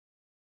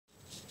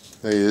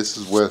Hey, this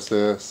is Wes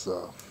S.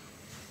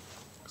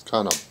 It's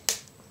kind of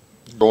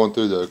going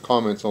through the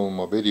comments on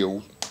my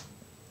videos.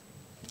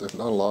 There's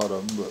not a lot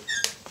of them,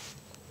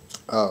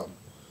 but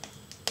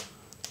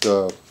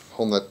the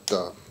on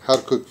that how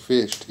to cook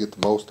fish to get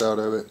the most out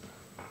of it.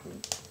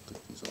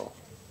 Take these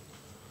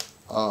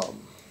off.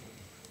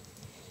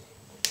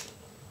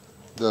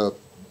 The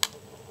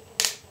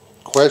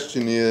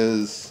question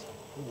is,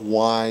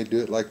 why do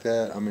it like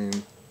that? I mean,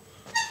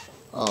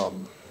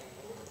 um,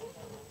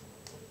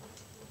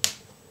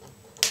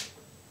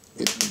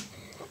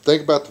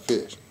 think about the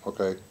fish.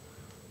 Okay,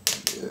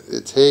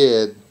 its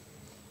head.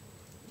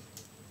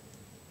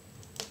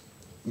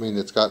 I mean,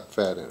 it's got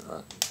fat in it,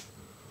 right?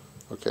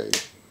 Okay,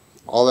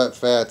 all that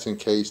fat's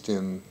encased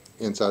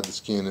inside the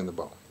skin and the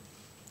bone.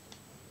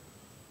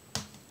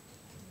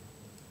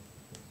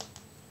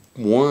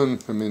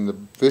 I mean, the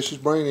fish's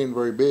brain ain't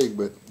very big,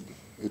 but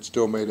it's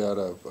still made out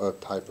of a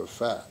type of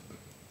fat.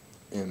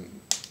 And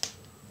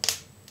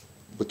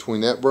between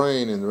that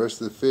brain and the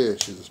rest of the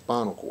fish is a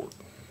spinal cord.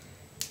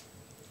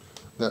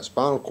 That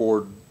spinal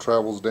cord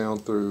travels down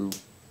through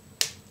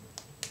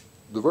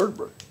the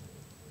vertebrae.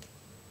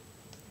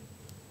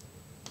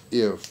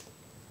 If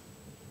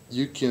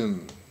you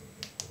can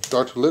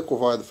start to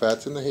liquefy the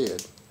fats in the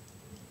head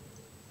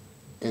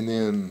and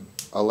then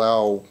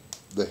allow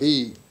the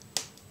heat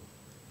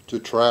to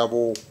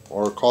travel,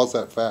 or cause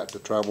that fat to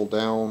travel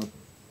down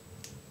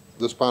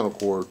the spinal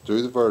cord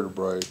through the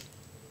vertebrae,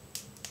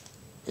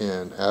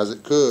 and as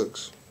it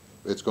cooks,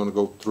 it's going to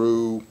go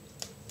through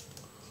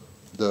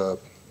the,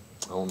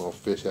 I don't know if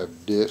fish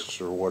have discs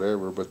or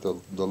whatever, but the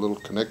little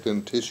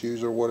connecting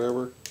tissues or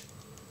whatever,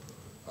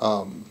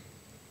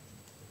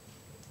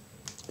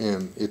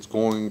 and it's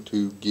going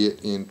to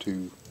get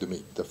into the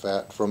meat. The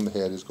fat from the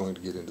head is going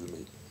to get into the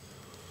meat.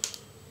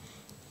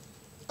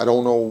 I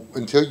don't know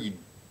until you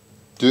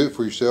do it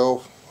for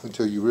yourself,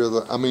 until you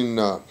realize. I mean,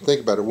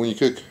 think about it. When you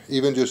cook,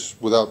 even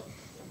just without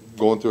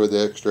going through the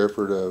extra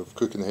effort of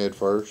cooking the head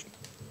first,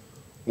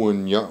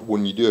 when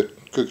you do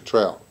cook a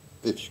trout,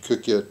 if you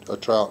cook a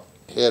trout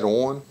head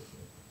on,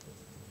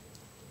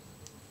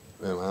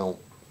 and I don't,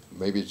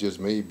 maybe it's just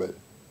me, but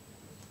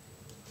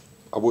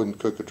I wouldn't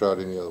cook a trout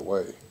any other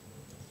way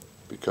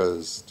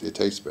because it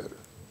tastes better.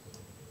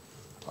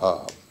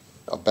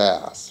 A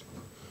bass,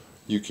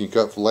 you can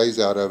cut fillets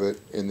out of it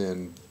and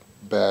then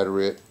batter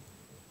it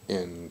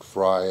and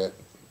fry it,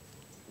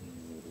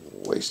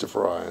 waste of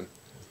frying,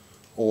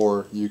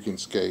 or you can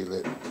scale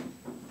it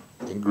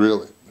and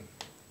grill it.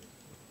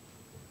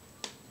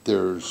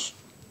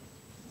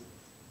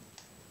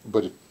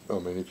 I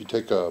mean, if you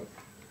take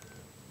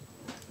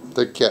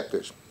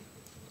catfish,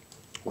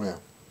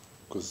 well,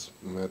 because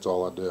I mean, that's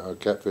all I do.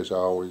 Catfish, I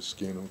always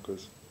skin them,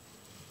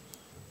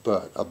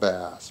 but a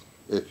bass,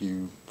 if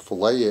you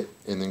fillet it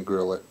and then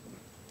grill it,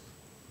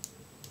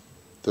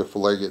 the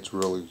fillet gets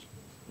really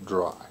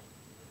dry.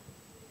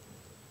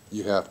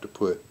 You have to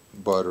put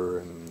butter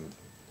and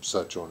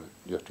such on it.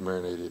 You have to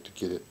marinate it to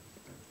get it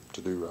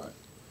to do right.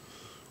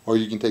 Or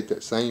you can take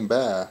that same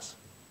bass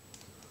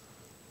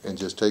and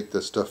just take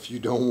the stuff you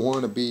don't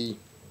want to be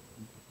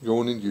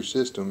going into your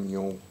system, you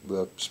know,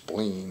 the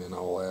spleen and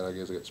all that. I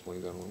guess I got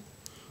spleens, I don't know.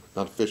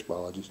 Not a fish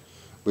biologist.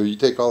 But you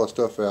take all the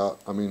stuff out,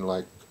 I mean,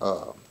 like,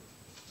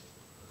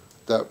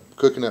 that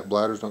cooking that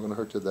bladder's not going to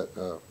hurt you,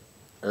 that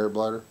air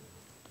bladder.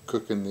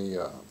 Cooking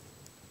the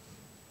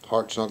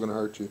heart's not going to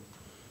hurt you.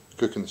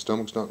 Cooking the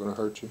stomach's not going to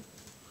hurt you.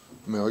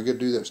 I mean, all you got to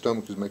do to that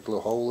stomach is make a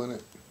little hole in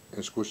it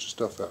and squish the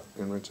stuff out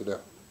and rinse it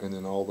out. And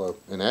then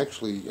and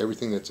actually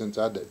everything that's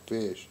inside that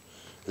fish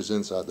is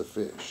inside the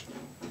fish.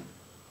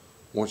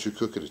 Once you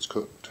cook it, it's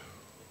cooked.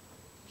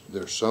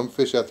 There's some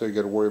fish out there you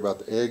got to worry about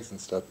the eggs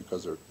and stuff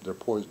because they're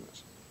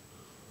poisonous.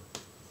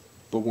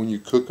 But when you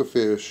cook a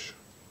fish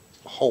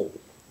whole,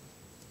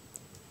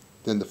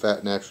 then the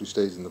fat naturally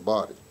stays in the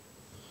body.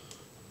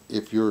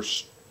 If you're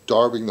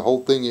starving, the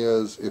whole thing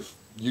is, if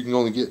you can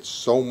only get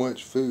so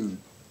much food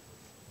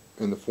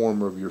in the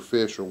form of your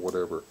fish or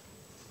whatever,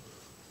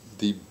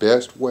 the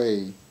best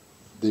way,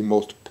 the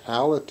most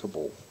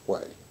palatable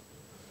way,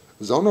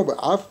 is, I don't know, but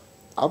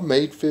I've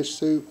made fish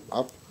soup.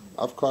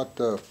 I've caught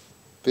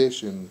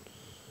fish and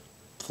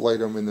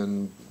filleted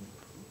them,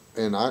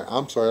 and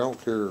I'm sorry, I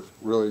don't care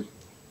really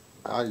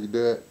how you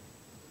do it.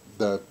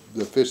 The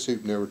fish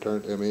soup never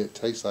turned. I mean, it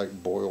tastes like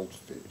boiled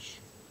fish.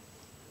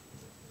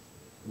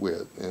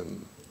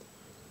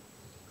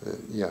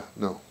 Yeah,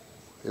 no,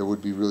 it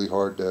would be really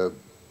hard to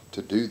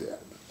do that.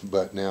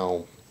 But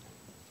now,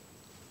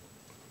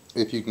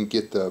 if you can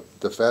get the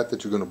fat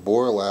that you're going to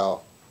boil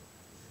out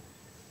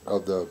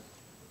of the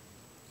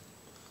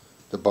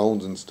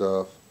bones and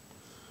stuff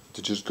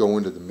to just go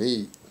into the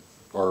meat,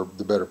 or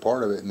the better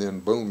part of it, and then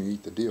boom, you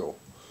eat the deal.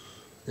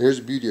 Here's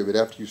the beauty of it: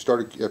 after you've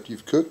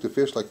cooked the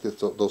fish like this,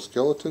 those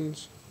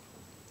skeletons,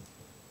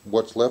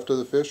 what's left of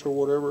the fish or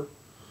whatever,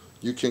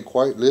 you can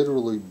quite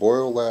literally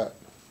boil that.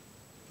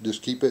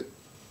 Just keep it,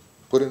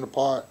 put it in a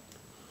pot,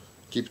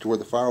 keep it to where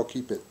the fire will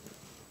keep it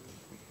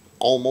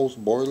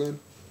almost boiling,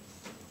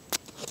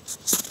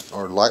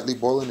 or lightly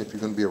boiling if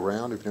you're going to be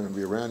around. If you're not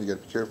going to be around, you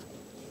got to be careful.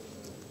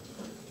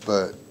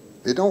 But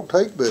it don't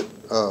take but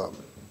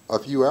a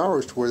few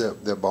hours to where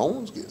that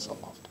bones get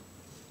soft.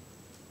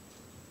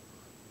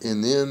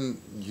 And then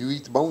you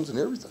eat the bones and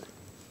everything.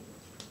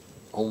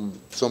 On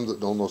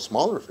on those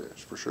smaller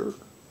fish, for sure.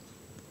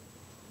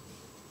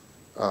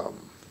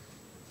 Um,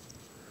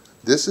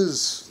 this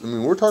is, I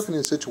mean, we're talking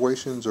in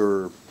situations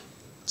or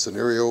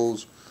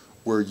scenarios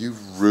where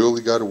you've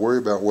really got to worry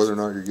about whether or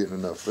not you're getting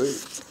enough food.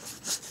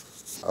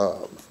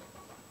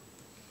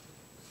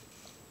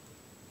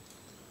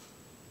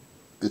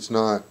 It's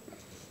not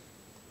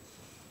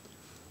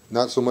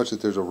so much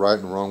that there's a right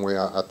and wrong way.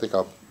 I think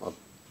I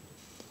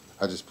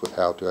just put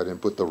how to. I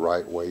didn't put the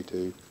right way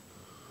to.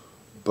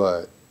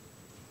 But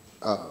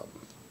um,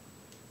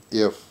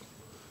 if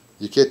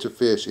you catch a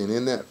fish, and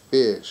in that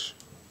fish,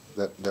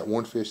 that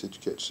one fish that you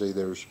catch, say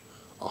there's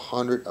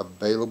 100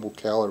 available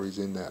calories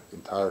in that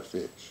entire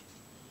fish,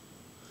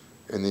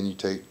 and then you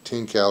take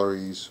 10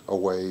 calories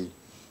away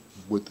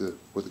with the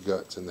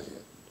guts and the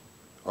head,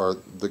 or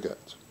the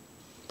guts.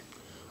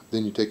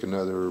 Then you take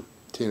another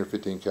 10 or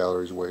 15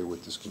 calories away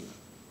with the skin,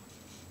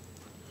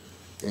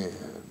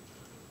 and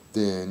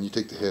then you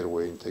take the head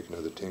away and take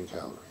another 10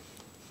 calories.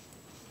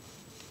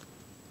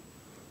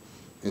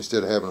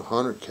 Instead of having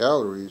 100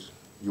 calories,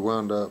 you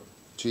wound up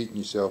cheating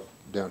yourself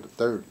down to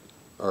 30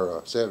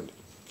 or 70.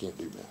 Can't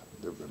do math.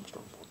 They're very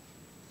strong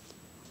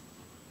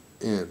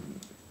point.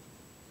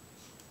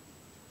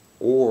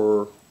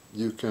 Or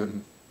you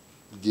can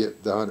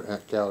get the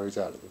 100 calories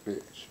out of the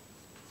fish.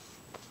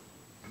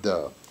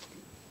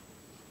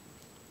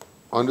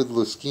 Under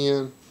the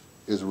skin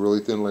is a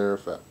really thin layer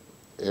of fat.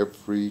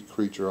 Every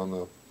creature on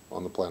the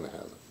planet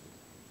has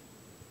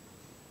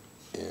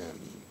it. And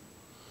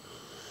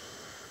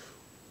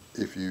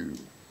if you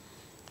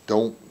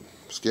don't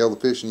scale the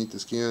fish and eat the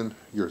skin,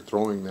 you're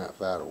throwing that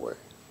fat away.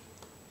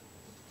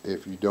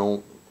 If you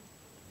don't,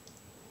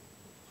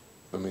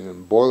 I mean,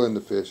 and boiling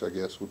the fish, I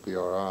guess, would be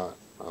all right.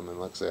 I mean,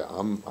 like I say,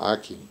 I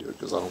can't do it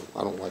because I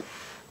don't like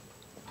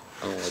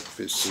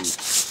fish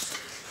soup.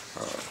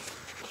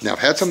 Now I've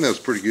had something that was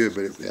pretty good,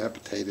 but it had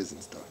potatoes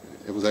and stuff in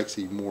it. It was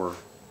actually more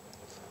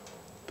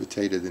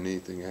potato than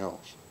anything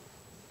else,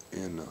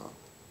 and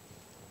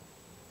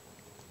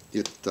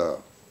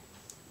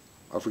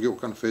I forget what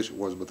kind of fish it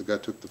was, but the guy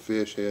took the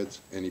fish heads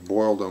and he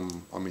boiled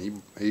them. I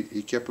mean,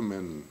 he kept them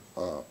in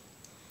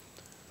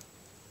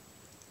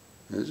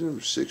it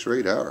was 6 or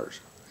 8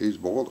 hours. He's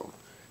boiled them,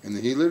 and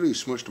then he literally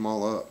smushed them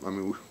all up. I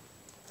mean,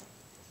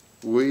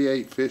 we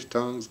ate fish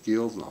tongues,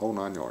 gills, and the whole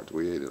 9 yards.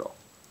 We ate it all.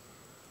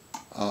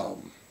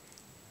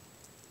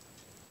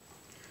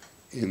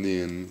 And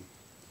then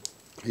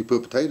he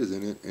put potatoes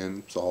in it,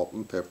 and salt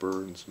and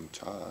pepper and some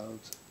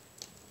chives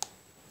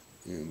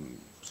and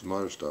some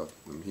other stuff.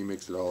 And he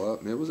mixed it all up,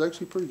 and it was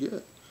actually pretty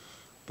good.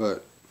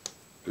 But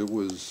it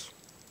was,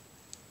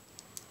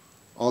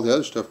 all the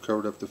other stuff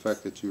covered up the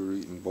fact that you were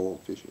eating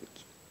boiled fish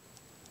heads.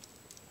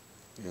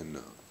 And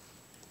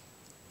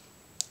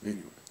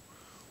anyway,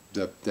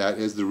 that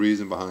is the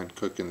reason behind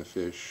cooking the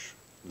fish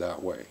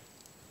that way,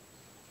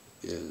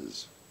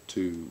 is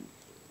to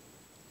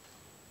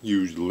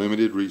use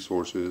limited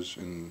resources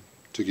and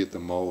to get the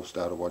most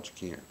out of what you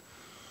can.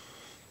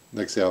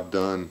 Like I say,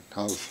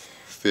 I've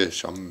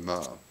fished, I'm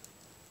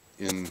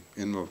in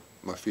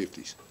my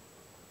 50s,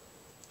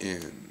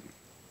 and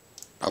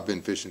I've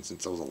been fishing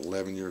since I was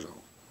 11 years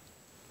old.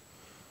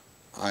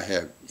 I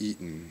have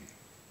eaten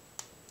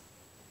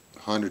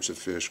hundreds of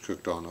fish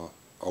cooked on an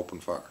open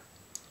fire,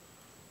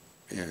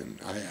 and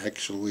I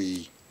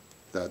actually,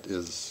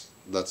 that's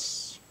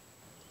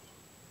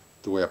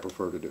the way I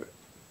prefer to do it.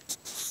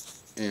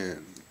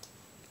 And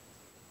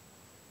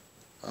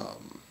I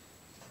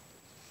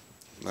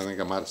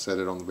think I might have said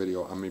it on the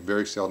video, I mean,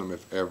 very seldom,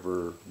 if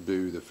ever,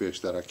 do the fish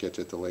that I catch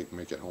at the lake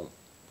make it home.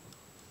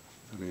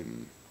 I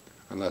mean,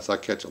 unless I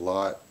catch a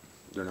lot,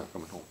 they're not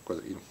coming home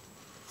because I eat them.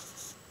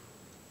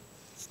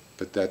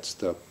 But that's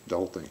the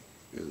whole thing,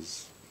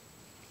 is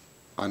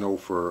I know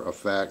for a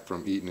fact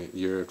from eating it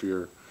year after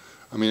year.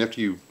 I mean,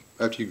 after you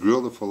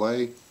grill the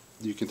fillet,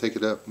 you can take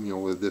it up, you know,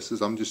 with this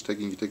is, you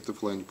take the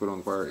fillet and you put it on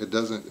the fire. It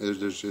doesn't,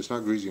 it's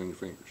not greasy on your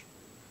fingers.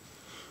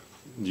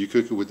 You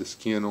cook it with the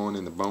skin on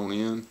and the bone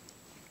in,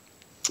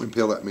 and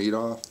peel that meat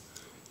off,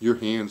 your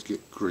hands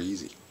get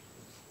greasy.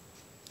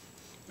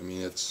 I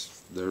mean,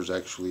 there's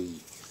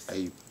actually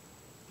a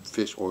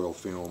fish oil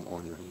film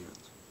on your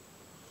hands.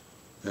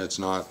 And it's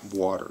not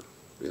water,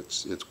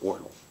 it's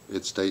oil.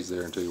 It stays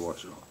there until you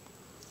wash it off.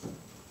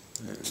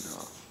 And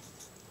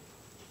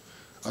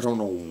I don't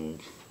know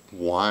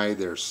why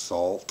there's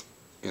salt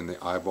in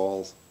the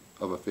eyeballs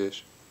of a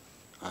fish.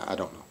 I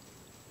don't know,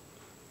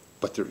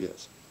 but there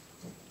is.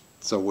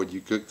 So when you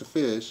cook the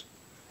fish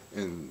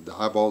and the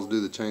eyeballs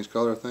do the change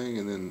color thing,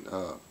 and then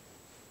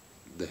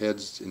the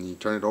heads, and you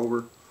turn it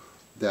over,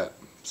 that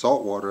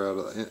salt water out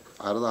of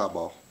the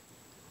eyeball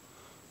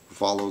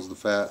follows the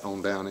fat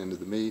on down into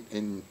the meat,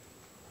 and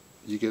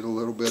you get a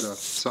little bit of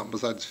something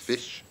besides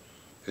fish.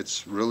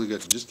 It's really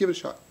good. Just give it a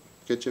shot.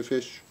 Get you a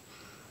fish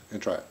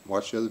and try it.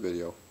 Watch the other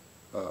video.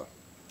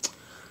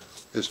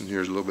 This one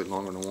here is a little bit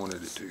longer than I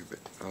wanted it to, but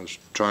I was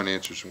trying to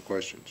answer some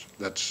questions.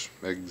 That's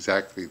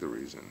exactly the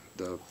reason.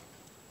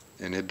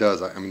 And it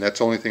does. I mean, that's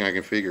the only thing I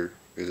can figure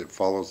is it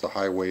follows the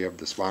highway of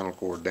the spinal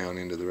cord down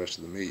into the rest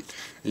of the meat.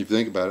 And if you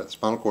think about it, the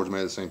spinal cord is made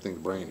of the same thing the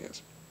brain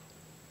is.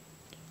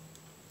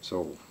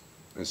 So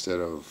instead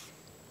of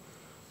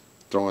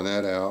throwing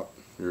that out,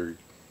 you're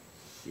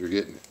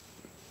getting it.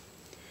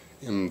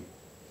 And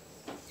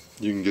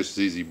you can just as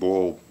easy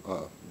boil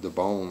the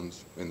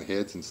bones and the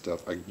heads and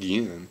stuff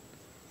again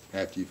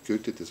after you've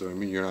cooked it. So I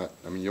mean, you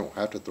don't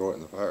have to throw it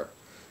in the fire.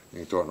 You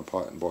can throw it in a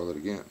pot and boil it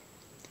again.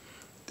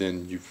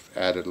 Then you've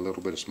added a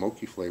little bit of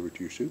smoky flavor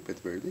to your soup at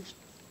the very least.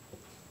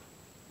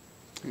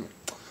 Anyway,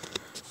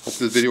 hope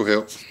this video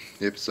helped.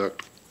 If it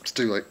sucked, it's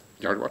too late.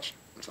 You already watched.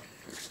 So,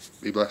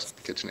 be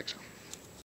blessed. Catch you next time.